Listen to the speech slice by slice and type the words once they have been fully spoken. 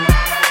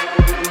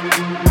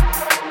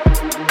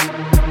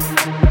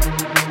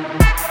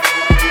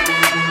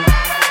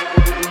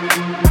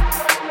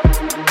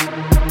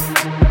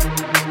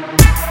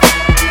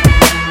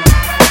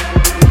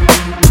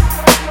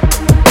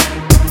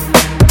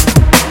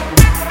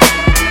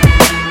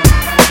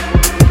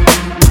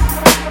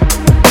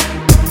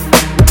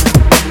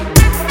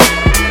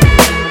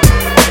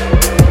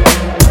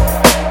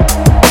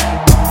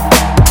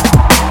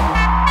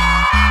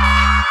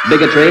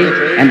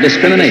bigotry, and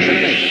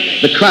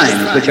discrimination, the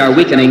crimes which are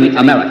weakening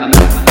America.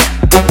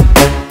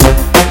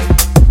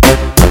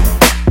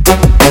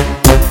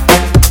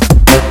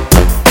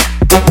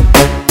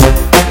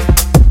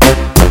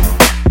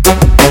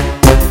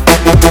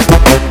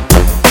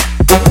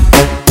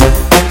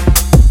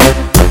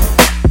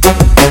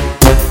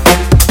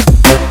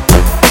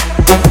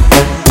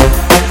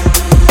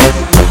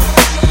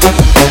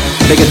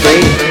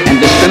 Bigotry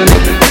and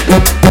discrimination.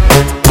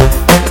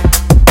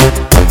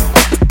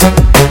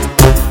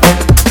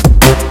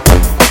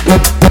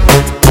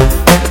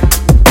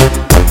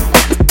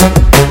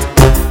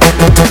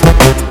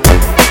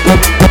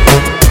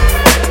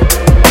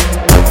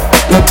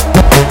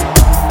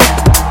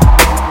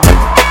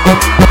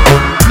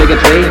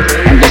 Bigotry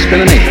and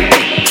discrimination,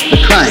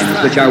 the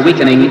crimes which are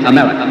weakening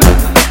America.